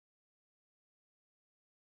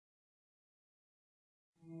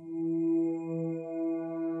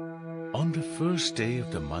On the first day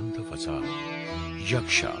of the month of I.S.R.O,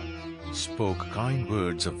 Yaksha spoke kind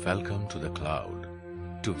words of welcome to the cloud,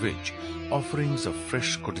 to which offerings of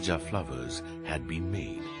fresh kotaja flowers had been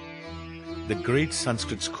made. The great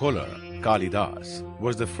Sanskrit scholar Kalidas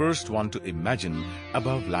was the first one to imagine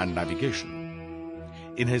above land navigation.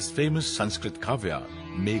 In his famous Sanskrit kavya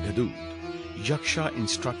Meghadut, Yaksha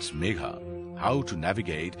instructs Megha how to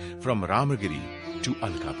navigate from Ramagiri to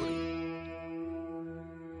Alkapuri.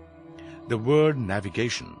 The word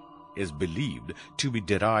navigation is believed to be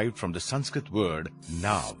derived from the Sanskrit word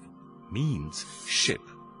nav, means ship,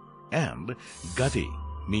 and gati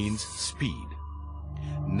means speed.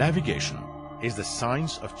 Navigation is the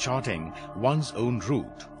science of charting one's own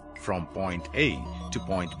route from point A to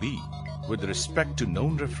point B with respect to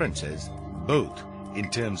known references, both in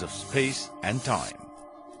terms of space and time.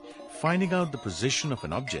 Finding out the position of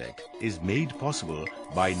an object is made possible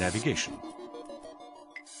by navigation.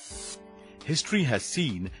 History has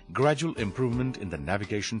seen gradual improvement in the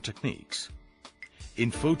navigation techniques.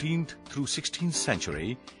 In 14th through 16th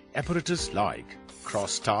century, apparatus like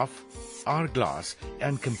cross staff, hourglass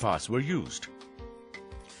and compass were used.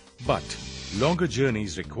 But longer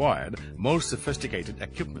journeys required more sophisticated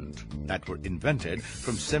equipment that were invented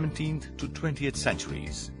from 17th to 20th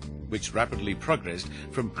centuries, which rapidly progressed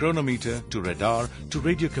from chronometer to radar to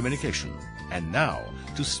radio communication and now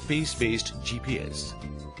to space-based GPS.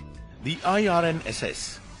 The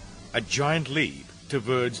IRNSS, a giant leap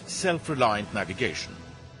towards self-reliant navigation.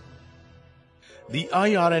 The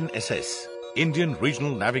IRNSS, Indian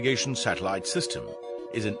Regional Navigation Satellite System,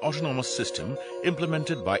 is an autonomous system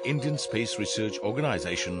implemented by Indian Space Research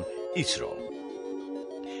Organization, I.S.R.O.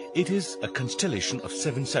 It is a constellation of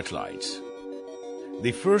 7 satellites.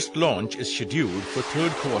 The first launch is scheduled for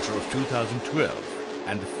third quarter of 2012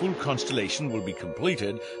 and the full constellation will be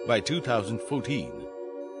completed by 2014.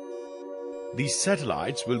 These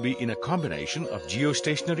satellites will be in a combination of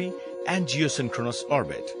geostationary and geosynchronous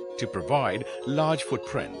orbit to provide large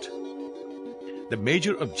footprint. The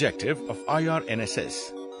major objective of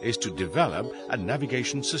IRNSS is to develop a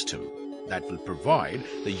navigation system that will provide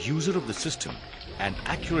the user of the system an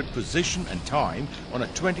accurate position and time on a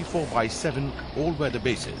 24/7 all-weather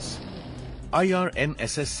basis.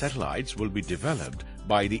 IRNSS satellites will be developed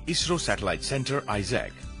by the ISRO Satellite Center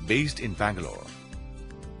ISAC, based in Bangalore.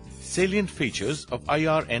 Salient features of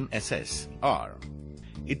IRNSS are: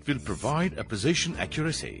 it will provide a position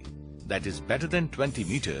accuracy that is better than 20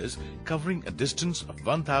 meters, covering a distance of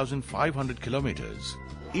 1,500 kilometers.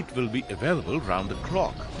 It will be available round the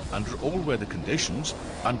clock under all weather conditions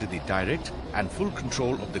under the direct and full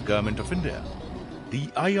control of the Government of India. The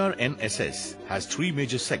IRNSS has 3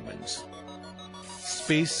 major segments.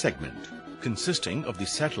 Space segment, consisting of the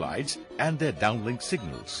satellites and their downlink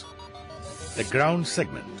signals. The ground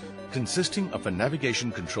segment, consisting of a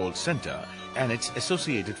navigation control center and its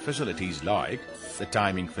associated facilities like the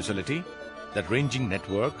timing facility, the ranging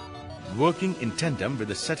network, working in tandem with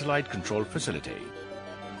the satellite control facility,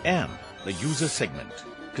 and the user segment,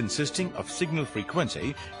 consisting of signal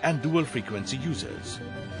frequency and dual frequency users.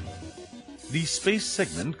 The space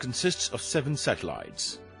segment consists of 7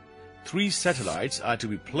 satellites. 3 satellites are to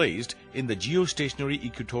be placed in the geostationary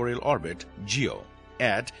equatorial orbit (GEO)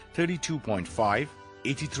 at 32.5,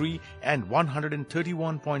 83 and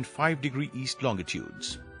 131.5 degree east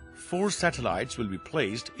longitudes. 4 satellites will be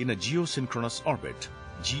placed in a geosynchronous orbit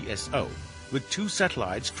 (GSO), with 2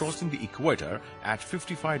 satellites crossing the equator at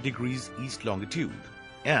 55 degrees east longitude,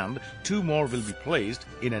 and 2 more will be placed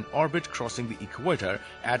in an orbit crossing the equator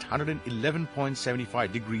at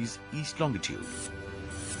 111.75 degrees east longitude.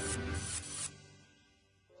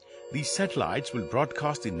 These satellites will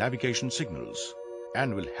broadcast the navigation signals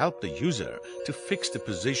and will help the user to fix the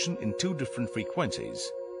position in 2 different frequencies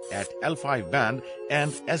at L5 band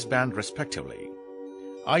and S band respectively.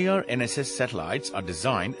 IRNSS satellites are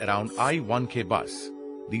designed around I-1K bus.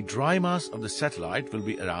 The dry mass of the satellite will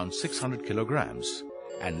be around 600 kilograms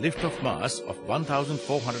and lift-off mass of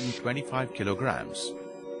 1,425 kilograms.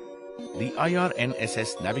 The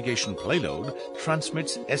IRNSS navigation payload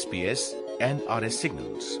transmits SPS and RS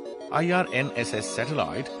signals. IRNSS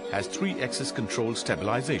satellite has 3-axis control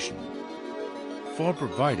stabilization. For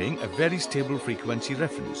providing a very stable frequency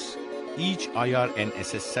reference, each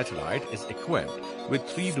IRNSS satellite is equipped with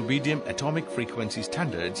 3 rubidium atomic frequency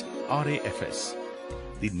standards RAFS.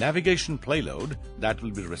 The navigation payload that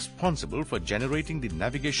will be responsible for generating the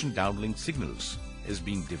navigation downlink signals is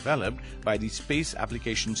being developed by the Space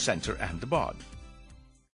Application Center Ahmedabad.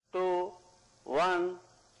 2, 1,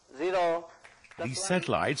 0. These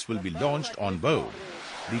satellites will be launched on board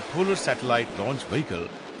the Polar Satellite Launch Vehicle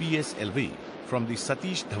PSLV from the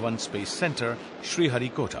Satish Dhawan Space Center,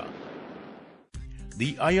 Sriharikota.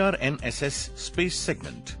 The IRNSS space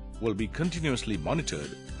segment will be continuously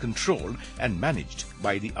monitored, controlled and managed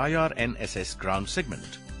by the IRNSS ground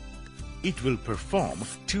segment. It will perform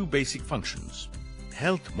two basic functions: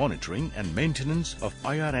 health monitoring and maintenance of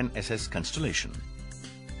IRNSS constellation,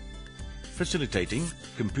 facilitating,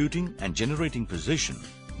 computing and generating position,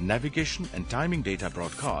 navigation and timing data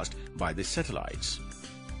broadcast by the satellites.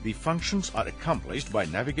 The functions are accomplished by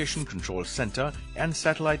Navigation Control Center and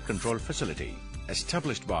Satellite Control Facility,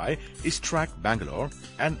 established by I.S.R.O Bangalore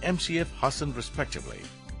and MCF Hassan respectively.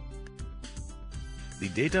 The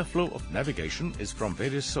data flow of navigation is from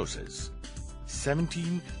various sources: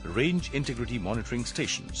 17 range integrity monitoring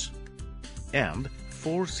stations and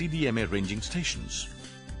 4 CDMA ranging stations.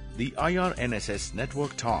 The IRNSS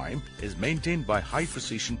network time is maintained by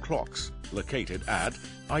high-precision clocks located at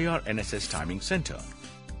IRNSS Timing Center.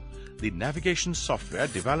 The navigation software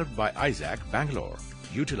developed by I.S.R.O Bangalore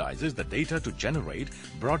utilizes the data to generate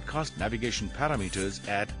broadcast navigation parameters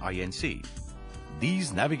at INC.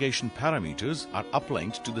 These navigation parameters are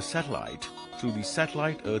uplinked to the satellite through the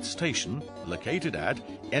Satellite Earth Station located at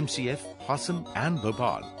MCF, Hassan and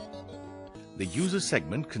Bhopal. The user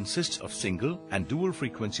segment consists of single and dual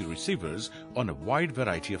frequency receivers on a wide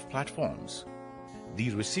variety of platforms.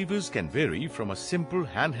 The receivers can vary from a simple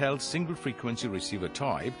handheld single frequency receiver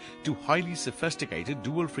type to highly sophisticated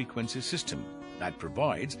dual frequency system that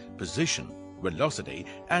provides position, velocity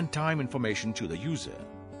and time information to the user.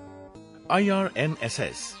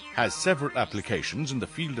 IRNSS has several applications in the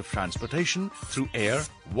field of transportation through air,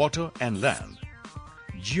 water and land.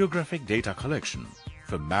 Geographic data collection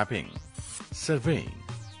for mapping, surveying,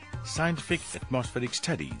 scientific atmospheric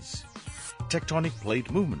studies, tectonic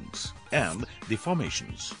plate movements and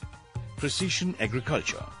deformations, precision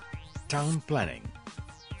agriculture, town planning,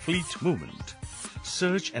 fleet movement,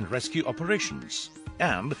 search and rescue operations,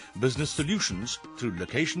 and business solutions through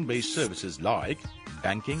location-based services like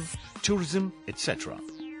banking, tourism, etc.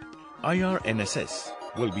 IRNSS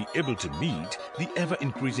will be able to meet the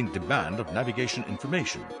ever-increasing demand of navigation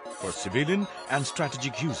information for civilian and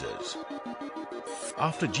strategic users.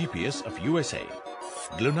 After GPS of USA,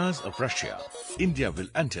 GLONASS of Russia, India will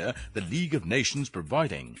enter the League of Nations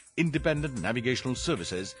providing independent navigational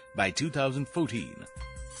services by 2014.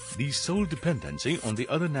 The sole dependency on the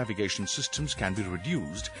other navigation systems can be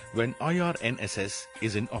reduced when IRNSS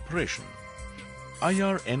is in operation.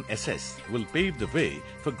 IRNSS will pave the way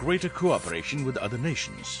for greater cooperation with other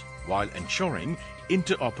nations while ensuring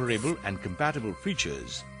interoperable and compatible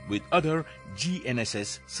features with other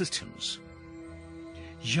GNSS systems.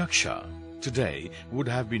 Yaksha today would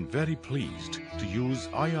have been very pleased to use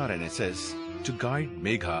IRNSS to guide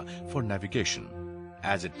Megha for navigation,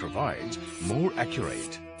 as it provides more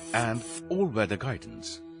accurate and all-weather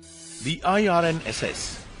guidance. The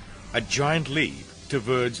IRNSS, a giant leap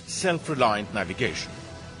towards self-reliant navigation.